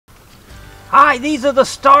Alright, these are the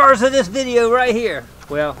stars of this video right here.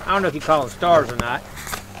 Well, I don't know if you call them stars or not,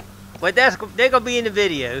 but they're going to be in the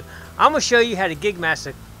video. I'm going to show you how the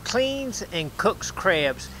Gigmaster cleans and cooks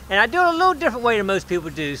crabs. And I do it a little different way than most people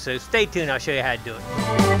do, so stay tuned, I'll show you how to do it.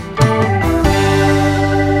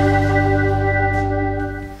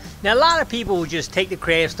 Now, a lot of people will just take the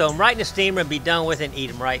crabs, throw them right in the steamer and be done with it and eat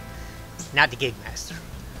them, right? Not the Gigmaster.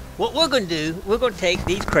 What we're going to do, we're going to take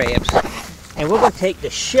these crabs and we're going to take the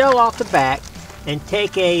shell off the back and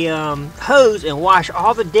take a hose and wash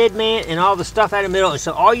all the dead man and all the stuff out of the middle. And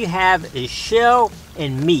so all you have is shell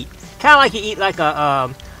and meat. Kind of like you eat like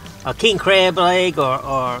a king crab leg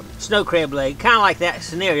or snow crab leg. Kind of like that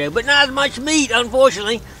scenario, but not as much meat,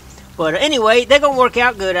 unfortunately. But anyway, they're going to work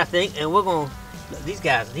out good, I think. And we're going to, these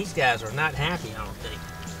guys are not happy, I don't think.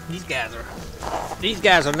 These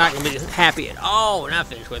guys are not going to be happy at all when I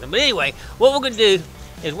finish with them. But anyway, what we're going to do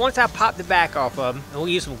is once I pop the back off of them, and we'll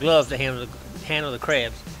use some gloves to handle the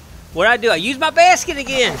crabs. What I do, I use my basket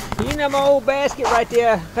again. You know my old basket right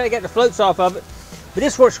there. I got the floats off of it. But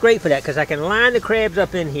this works great for that because I can line the crabs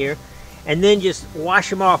up in here and then just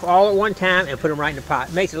wash them off all at one time and put them right in the pot.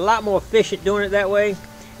 It makes it a lot more efficient doing it that way,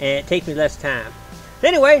 and it takes me less time. But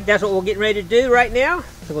anyway, that's what we're getting ready to do right now.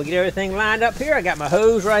 So we'll get everything lined up here. I got my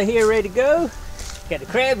hose right here ready to go. Got the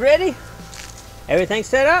crabs ready. Everything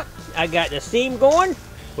set up. I got the steam going.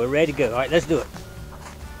 We're ready to go. All right, let's do it.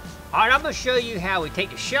 All right, I'm going to show you how we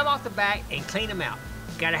take the shell off the back and clean them out.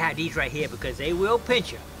 Got to have these right here because they will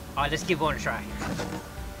pinch you. All right, let's give one a try here.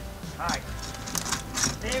 All right.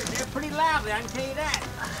 They're pretty lively, I can tell you that.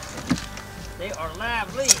 They are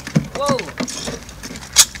lively. Whoa.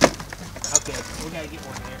 Okay, we got to get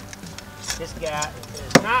one here. This guy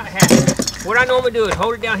is not happy. What I normally do is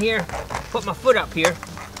hold it down here, put my foot up here,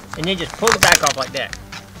 and then just pull the back off like that.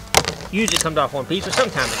 Usually it comes off one piece, but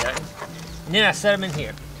sometimes it doesn't. And then I set them in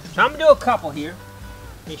here. So I'm going to do a couple here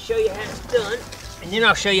and show you how it's done. And then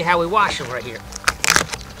I'll show you how we wash them right here.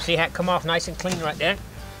 See how it come off nice and clean right there?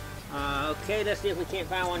 Okay, let's see if we can't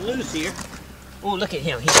find one loose here. Oh, look at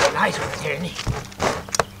him. He's a nice one there, isn't he?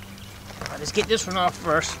 All right, let's get this one off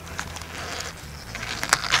first.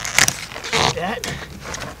 Like that.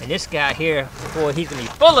 And this guy here, boy, he's going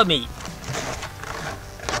to be full of meat.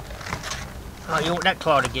 Oh, you want that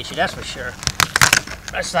claw to get you, that's for sure.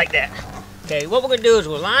 Just like that. Okay, what we're going to do is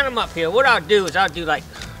we'll line them up here. What I'll do is I'll do like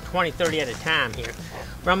 20, 30 at a time here.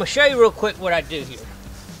 But I'm going to show you real quick what I do here.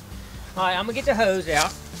 All right, I'm going to get the hose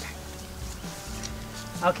out.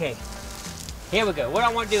 Okay, here we go. What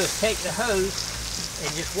I want to do is take the hose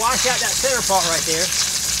and just wash out that center part right there.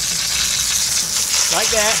 Like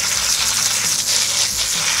that.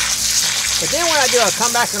 But then what I do, I'll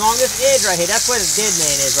come back along this edge right here. That's where the dead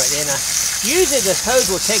man is right there. Now, usually this hose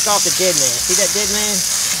will take off the dead man. See that dead man?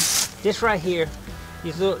 This right here,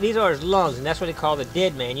 these are his lungs, and that's what they call the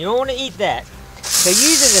dead man. You don't want to eat that. So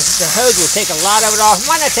usually the hose will take a lot of it off. It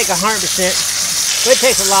might not take 100%, but it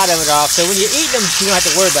takes a lot of it off. So when you eat them, you don't have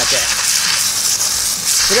to worry about that.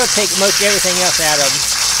 But it'll take most everything else out of them.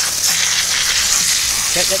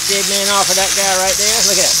 Cut that dead man off of that guy right there.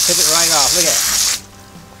 Look at that. Took it right off. Look at that.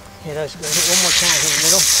 Yeah, let's go one more time here in the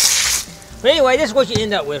middle. But anyway, this is what you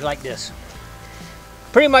end up with like this.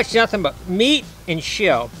 Pretty much nothing but meat and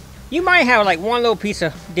shell. You might have like one little piece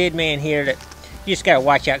of dead man here that you just got to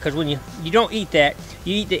watch out, because when you don't eat that,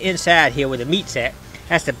 you eat the inside here where the meat's at.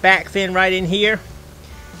 That's the back fin right in here.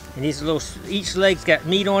 And these little, each leg's got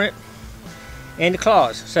meat on it. And the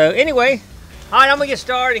claws. So anyway, all right, I'm going to get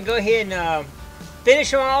started and go ahead and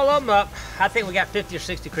finish them all of them up. I think we got 50 or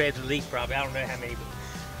 60 crabs at least, probably. I don't know how many. But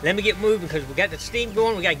let me get moving because we got the steam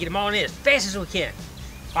going. We got to get them all in as fast as we can.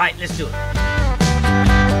 All right, let's do it.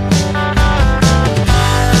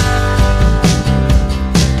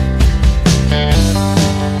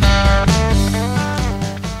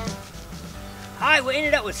 Alright, we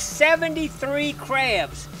ended up with 73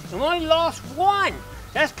 crabs, and we only lost one.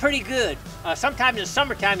 That's pretty good. Sometimes in the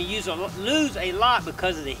summertime you lose a lot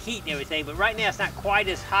because of the heat and everything, but right now it's not quite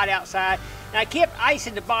as hot outside. And I kept ice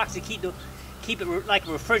in the box to keep it like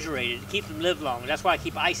refrigerated, to keep them live longer. That's why I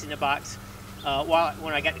keep ice in the box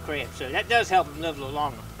when I got the crabs. So that does help them live a little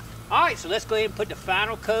longer. Alright, so let's go ahead and put the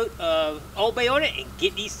final coat of Old Bay on it and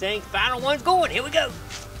get these things, final ones going. Here we go.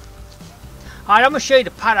 Alright, I'm going to show you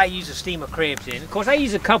the pot I use to steam my crabs in. Of course, I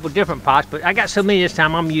use a couple different pots, but I got so many this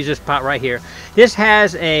time, I'm going to use this pot right here. This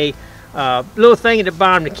has a little thing at the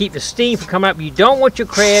bottom to keep the steam from coming up. You don't want your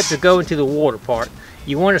crab to go into the water part.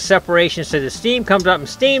 You want a separation so the steam comes up and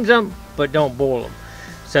steams them, but don't boil them.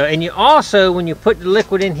 So, and you also, when you put the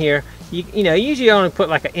liquid in here, you know, usually only put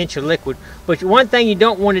like 1 inch of liquid, but one thing you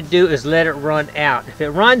don't want to do is let it run out. If it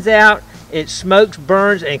runs out it smokes,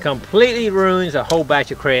 burns, and completely ruins a whole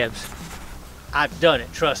batch of crabs. I've done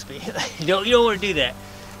it, trust me. You don't want to do that.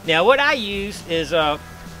 Now what I use is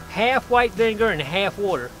half white vinegar and half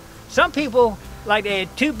water. Some people like to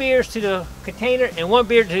add 2 beers to the container and 1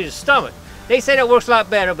 beer to the stomach. They say that works a lot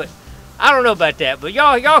better, but I don't know about that. But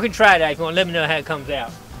y'all can try that if you want to let me know how it comes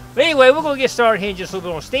out. But anyway, we're going to get started here in just a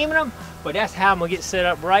little bit on steaming them. But that's how I'm going to get set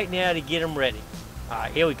up right now to get them ready.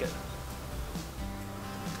 Alright, here we go.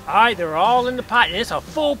 Alright, they're all in the pot, and it's a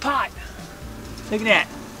full pot. Look at that.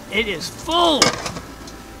 It is full.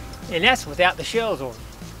 And that's without the shells on.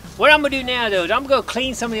 What I'm going to do now, though, is I'm going to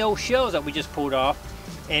clean some of the old shells that we just pulled off.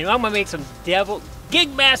 And I'm going to make some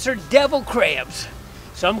Gigmaster devil crabs.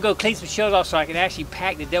 So I'm going to clean some shells off so I can actually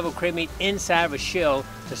pack the devil crab meat inside of a shell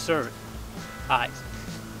to serve it. Alright,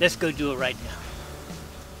 let's go do it right now.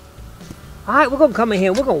 Alright, we're going to come in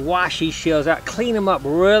here and we're going to wash these shells out, clean them up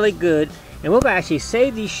really good. And we're going to actually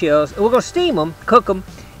save these shells. And we're going to steam them, cook them,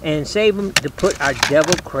 and save them to put our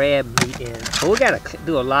devil crab meat in. So we got to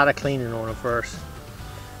do a lot of cleaning on them first.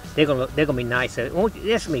 They're gonna be nice. That's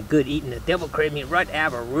gonna be good eating the devil crab meat right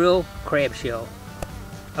out of a real crab shell.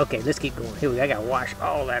 Okay, let's keep going. Here we go. I gotta wash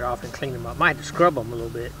all that off and clean them up. Might have to scrub them a little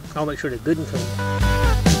bit. I'll make sure they're good and clean.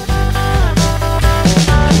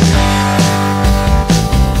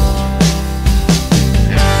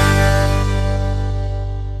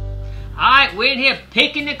 Alright, we're in here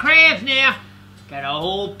picking the crabs now. Got a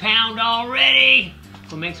whole pound already.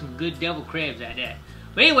 We'll make some good devil crabs out of that.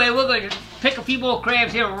 But anyway, we're going to pick a few more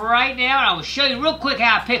crabs here right now. And I will show you real quick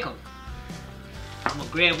how I pick them. I'm going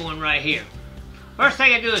to grab one right here. First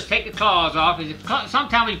thing I do is take the claws off.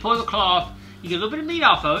 Sometimes when you pull the claw off, you get a little bit of meat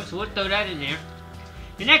off of it. So we'll throw that in there.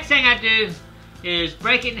 The next thing I do is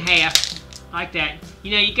break it in half. Like that.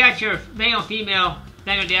 You know, you got your male and female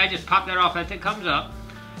thing on there. I just pop that off as it comes up.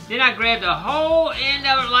 Then I grab the whole end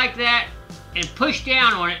of it like that and push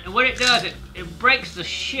down on it. And what it does, it breaks the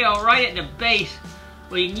shell right at the base.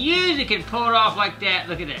 Well, you usually can pull it off like that.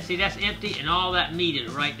 Look at that. See, that's empty and all that meat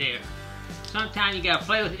is right there. Sometimes you gotta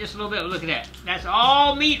play with it just a little bit. Look at that. That's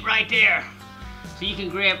all meat right there. So you can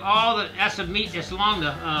grab all that's the meat that's along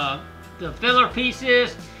the filler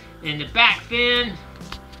pieces and the back fin.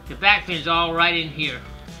 The back fin's all right in here.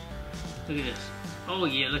 Look at this. Oh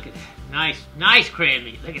yeah, look at that. Nice crab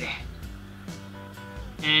meat. Look at that.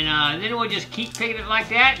 And then we'll just keep picking it like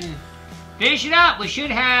that and finish it up. We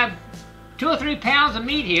should have 2 or 3 pounds of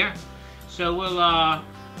meat here. So we'll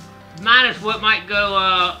minus what might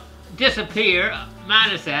go disappear,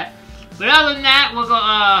 minus that. But other than that, we're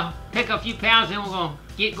gonna pick a few pounds and we're gonna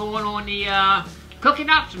get going on the cooking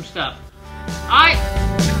up some stuff. Alright.